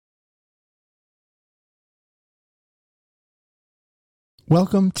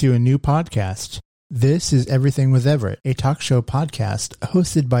Welcome to a new podcast. This is Everything with Everett, a talk show podcast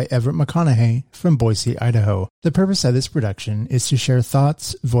hosted by Everett McConaughey from Boise, Idaho. The purpose of this production is to share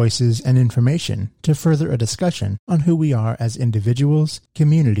thoughts, voices, and information to further a discussion on who we are as individuals,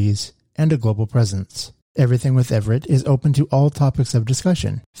 communities, and a global presence. Everything with Everett is open to all topics of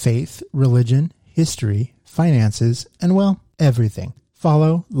discussion: faith, religion, history, finances, and, well, everything.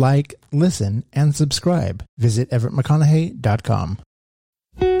 Follow, like, listen, and subscribe. Visit everettmcconaughey.com.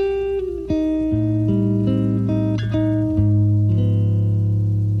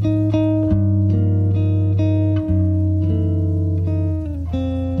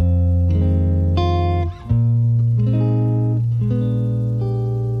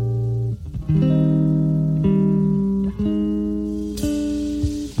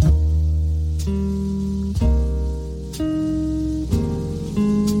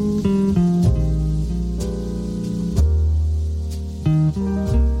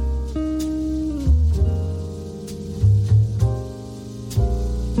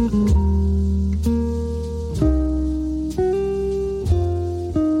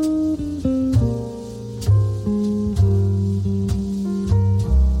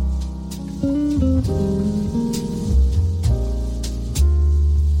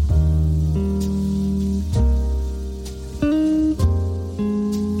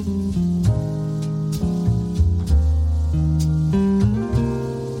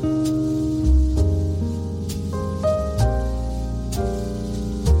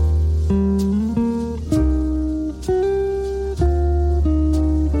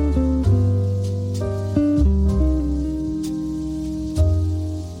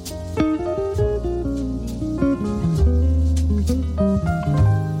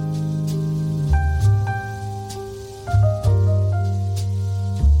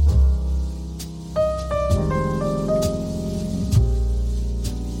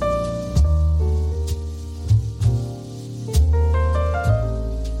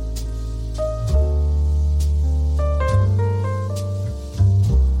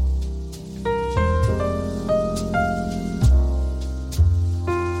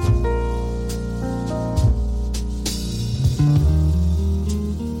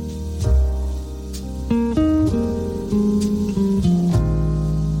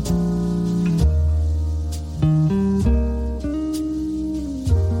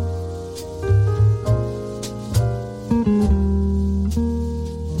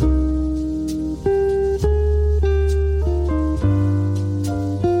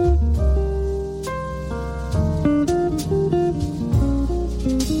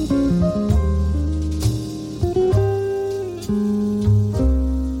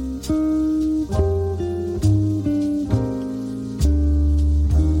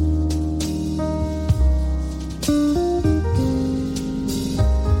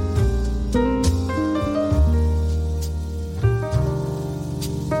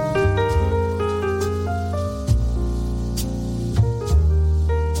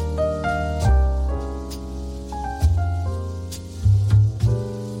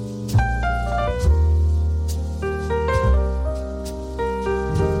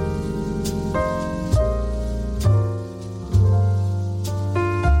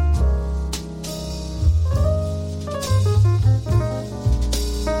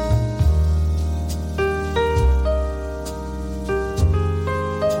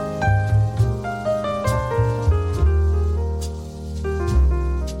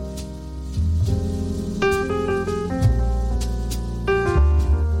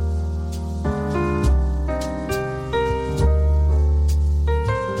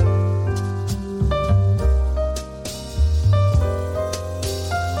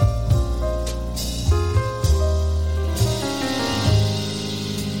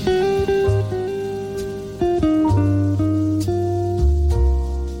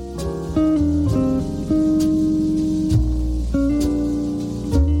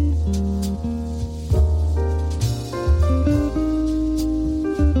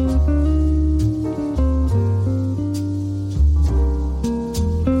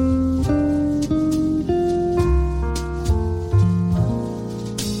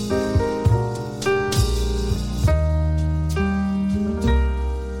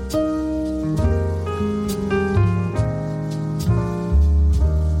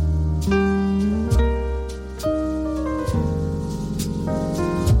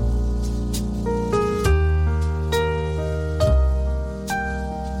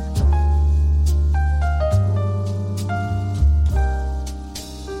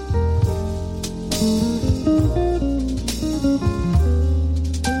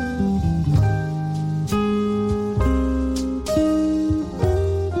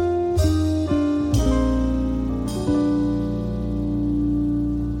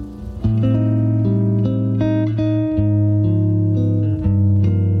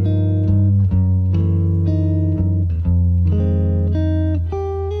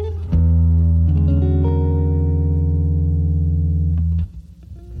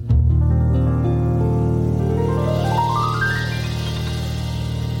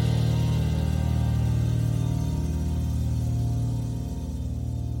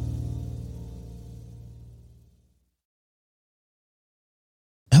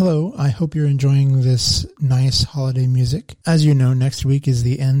 Hello, I hope you're enjoying this nice holiday music. As you know, next week is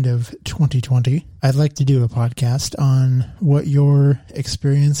the end of 2020. I'd like to do a podcast on what your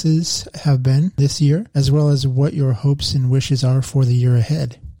experiences have been this year, as well as what your hopes and wishes are for the year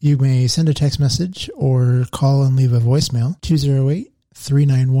ahead. You may send a text message or call and leave a voicemail,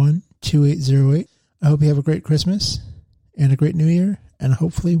 208-391-2808. I hope you have a great Christmas and a great New Year, and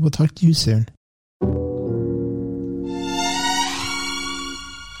hopefully we'll talk to you soon.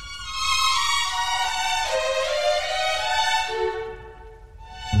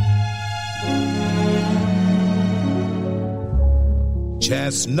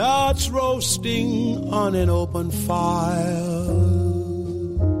 Chestnuts roasting on an open fire,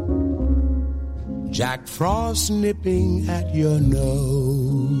 Jack Frost nipping at your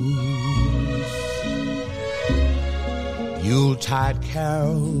nose, Yuletide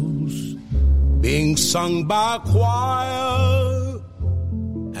carols being sung by a choir,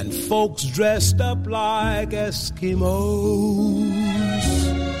 and folks dressed up like Eskimos.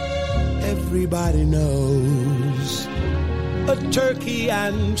 Everybody knows a turkey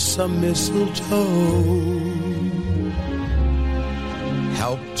and some mistletoe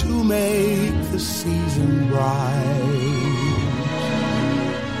help to make the season bright.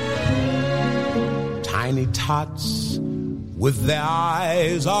 Tiny tots with their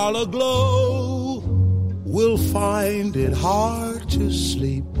eyes all aglow will find it hard to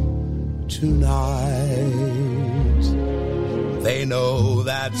sleep tonight. They know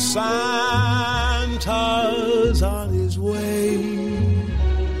that Santa's on his way.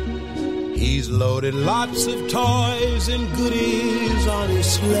 He's loaded lots of toys and goodies on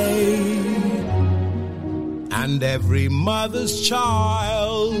his sleigh. And every mother's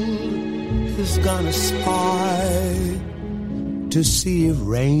child is gonna spy to see if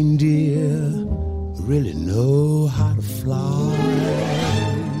reindeer really know how to fly.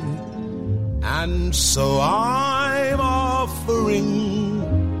 And so I'm offering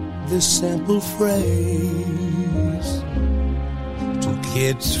this simple phrase to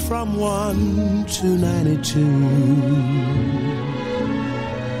kids from 1 to 92.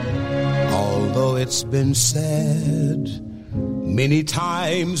 Although it's been said many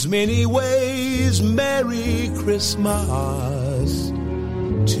times, many ways, Merry Christmas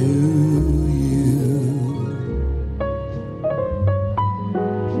to you.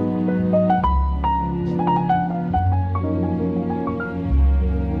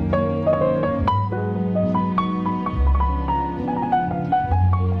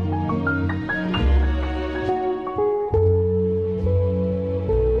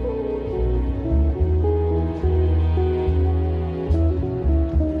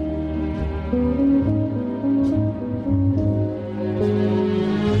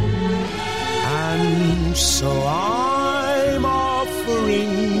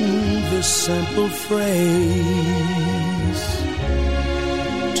 Simple phrase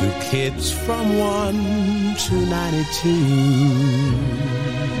to kids from 1 to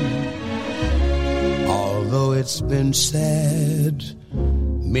 92. Although it's been said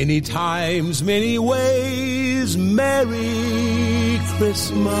many times, many ways, Merry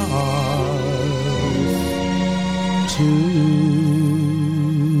Christmas to you.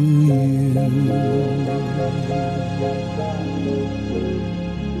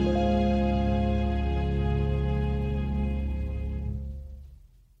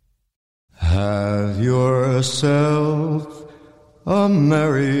 Have yourself a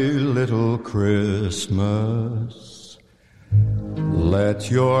merry little Christmas.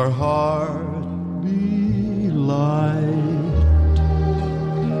 Let your heart be light.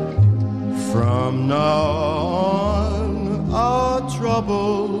 From now on, our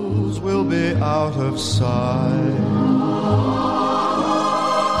troubles will be out of sight.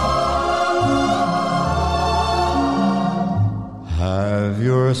 Have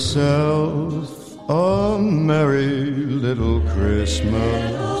yourself a merry little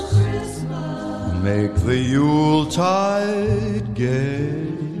Christmas. Make the Yuletide gay.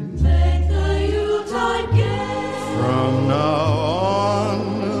 Make the Yuletide gay. From now on,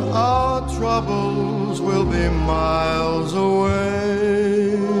 our troubles will be miles away.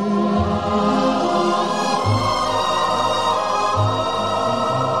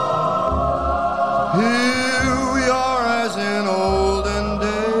 Here we are as in olden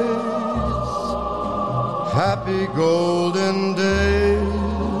days, happy golden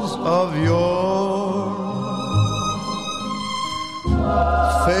days of yore.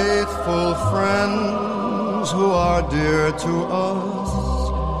 Faithful friends who are dear to us,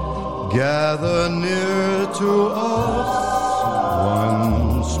 gather near to us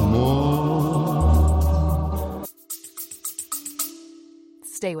once more.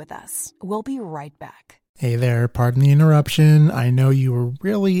 Stay with us. We'll be right back. Hey there, pardon the interruption. I know you were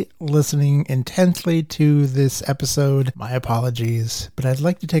really listening intensely to this episode. My apologies, but I'd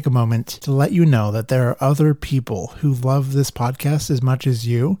like to take a moment to let you know that there are other people who love this podcast as much as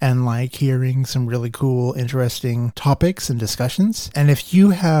you and like hearing some really cool, interesting topics and discussions. And if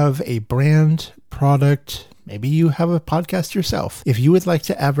you have a brand, product, maybe you have a podcast yourself, if you would like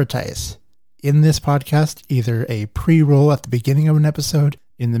to advertise in this podcast, either a pre-roll at the beginning of an episode,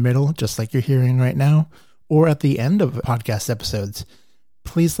 in the middle, just like you're hearing right now, or at the end of podcast episodes,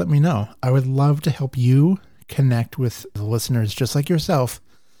 please let me know. I would love to help you connect with the listeners just like yourself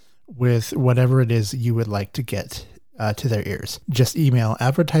with whatever it is you would like to get to their ears. Just email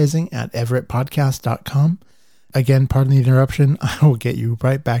advertising@everettpodcast.com. Again, pardon the interruption. I will get you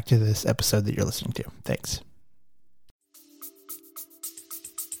right back to this episode that you're listening to. Thanks.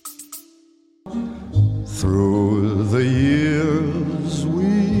 Through the years,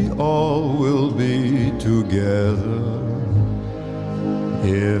 we all will be together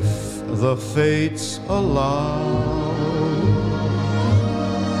if the fates allow.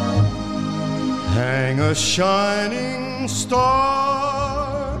 Hang a shining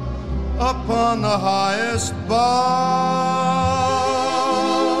star upon the highest bough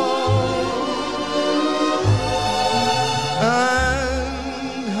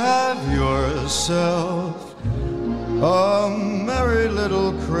and have yourself a merry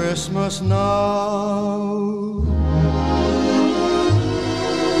little Christmas now.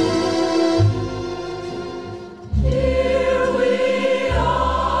 Here we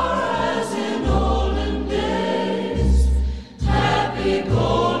are as in olden days, happy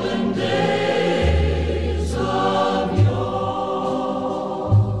golden days of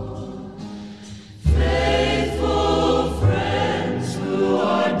yore. Faithful friends who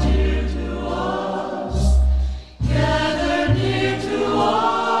are dear to us, gather near to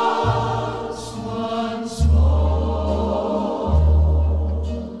us once more.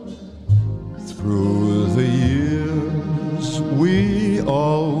 Through the years, we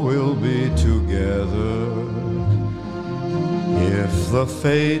all will be together if the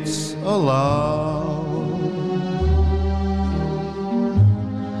fates allow.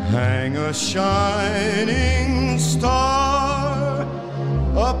 Hang a shining star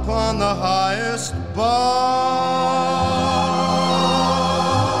upon the highest bough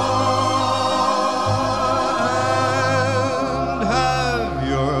and have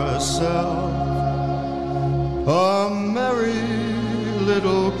yourself a merry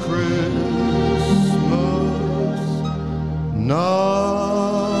little Christmas now.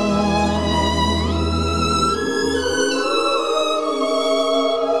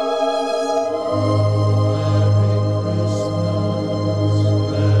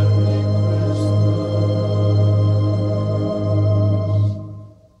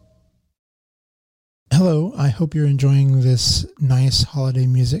 Hello, I hope you're enjoying this nice holiday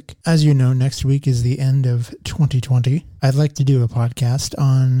music. As you know, next week is the end of 2020. I'd like to do a podcast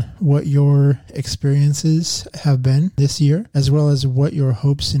on what your experiences have been this year, as well as what your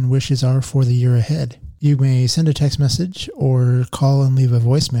hopes and wishes are for the year ahead. You may send a text message or call and leave a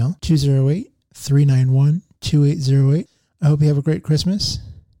voicemail, 208-391-2808. I hope you have a great Christmas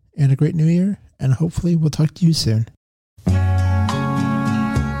and a great New Year, and hopefully we'll talk to you soon.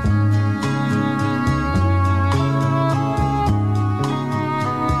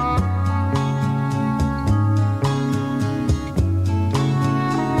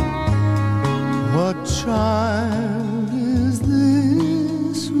 What child is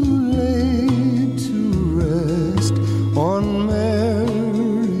this who laid to rest on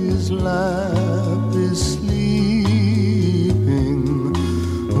Mary's lap is sleeping,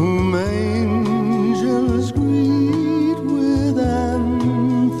 whom angels greet with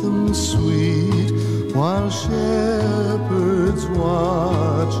anthems sweet, while shepherds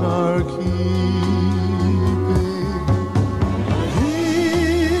watch our keeping?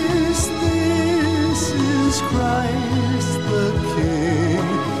 Christ the King,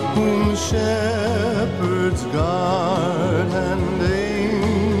 whom shepherds guard and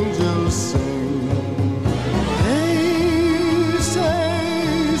angels sing. Haste,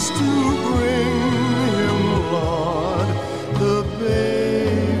 haste to bring him, Lord, the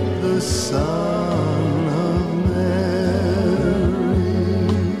babe, the Son of Mary.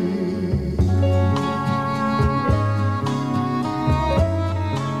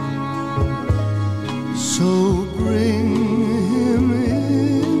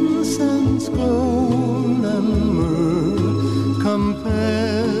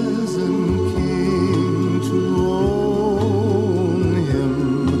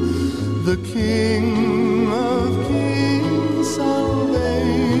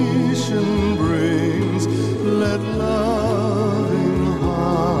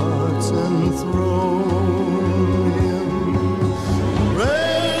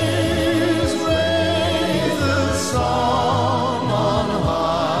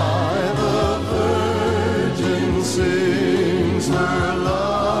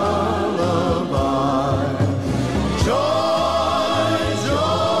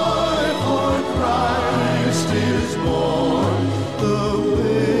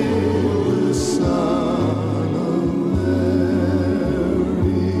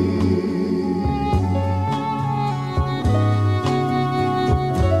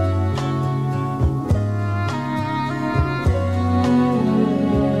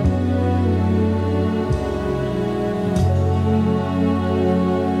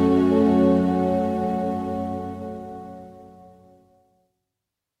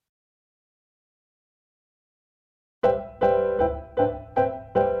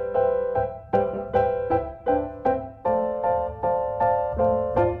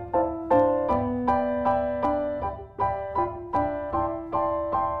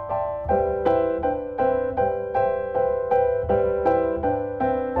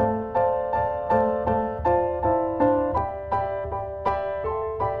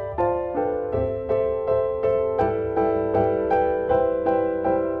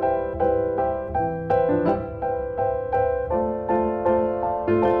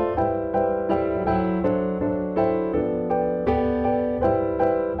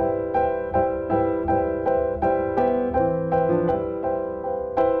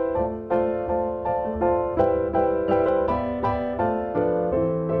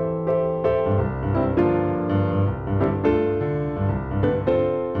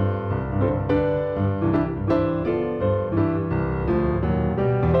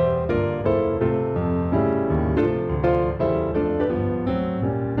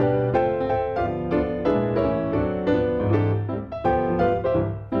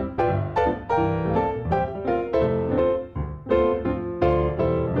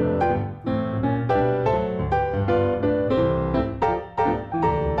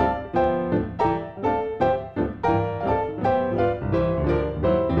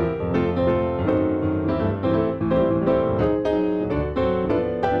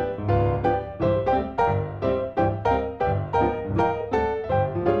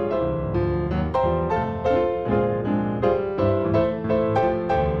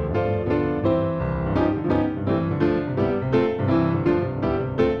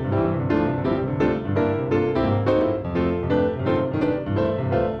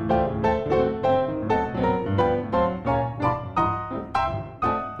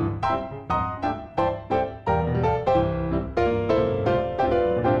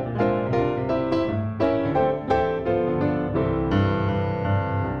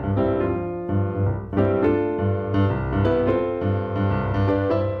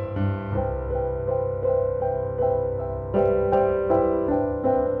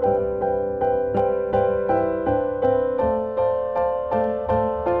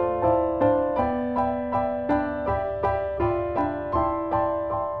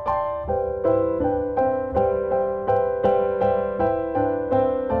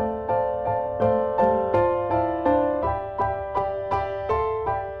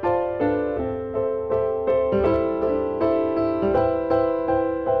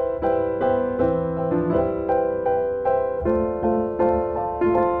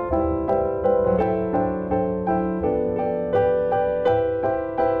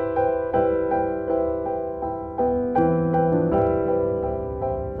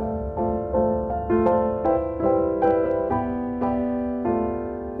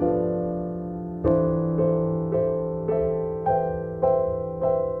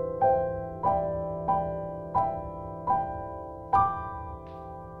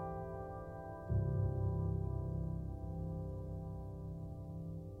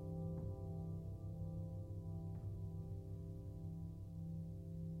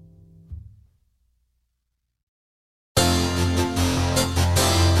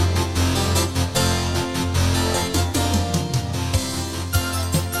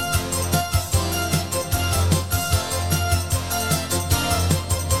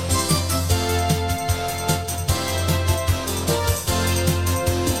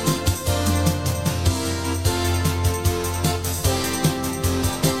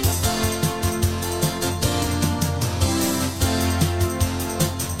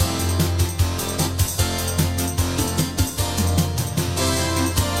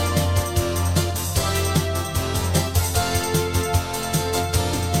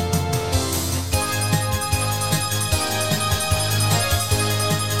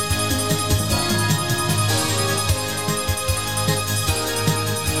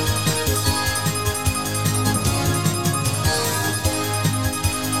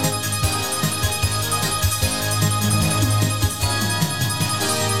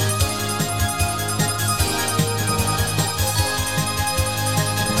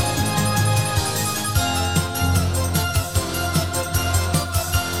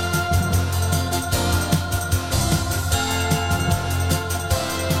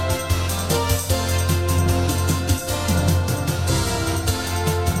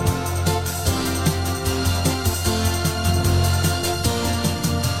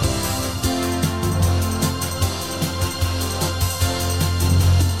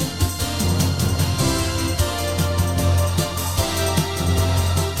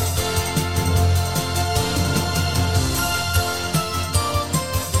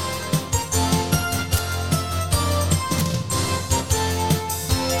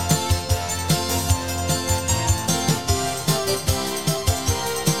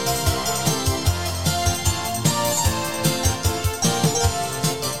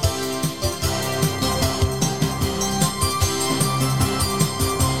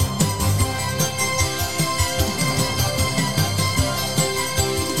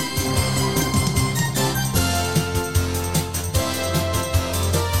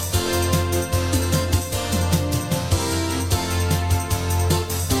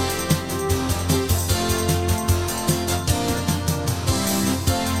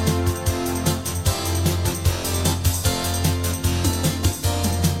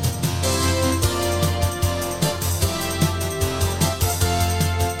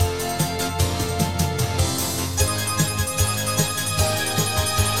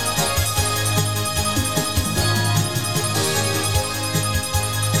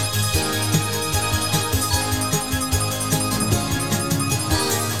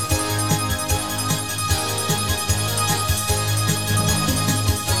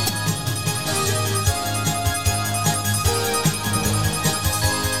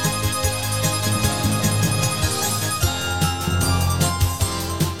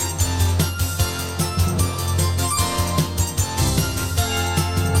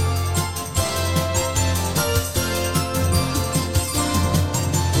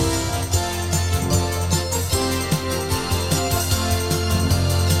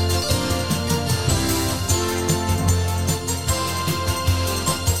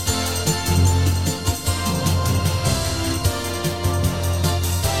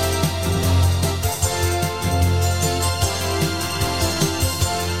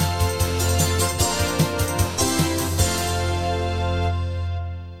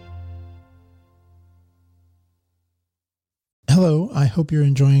 Hello, I hope you're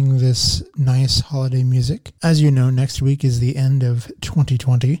enjoying this nice holiday music. As you know, next week is the end of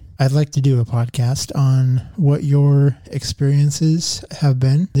 2020. I'd like to do a podcast on what your experiences have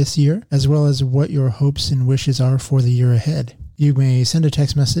been this year, as well as what your hopes and wishes are for the year ahead. You may send a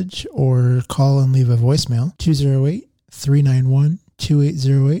text message or call and leave a voicemail,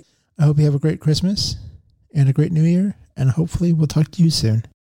 208-391-2808. I hope you have a great Christmas and a great New Year, and hopefully we'll talk to you soon.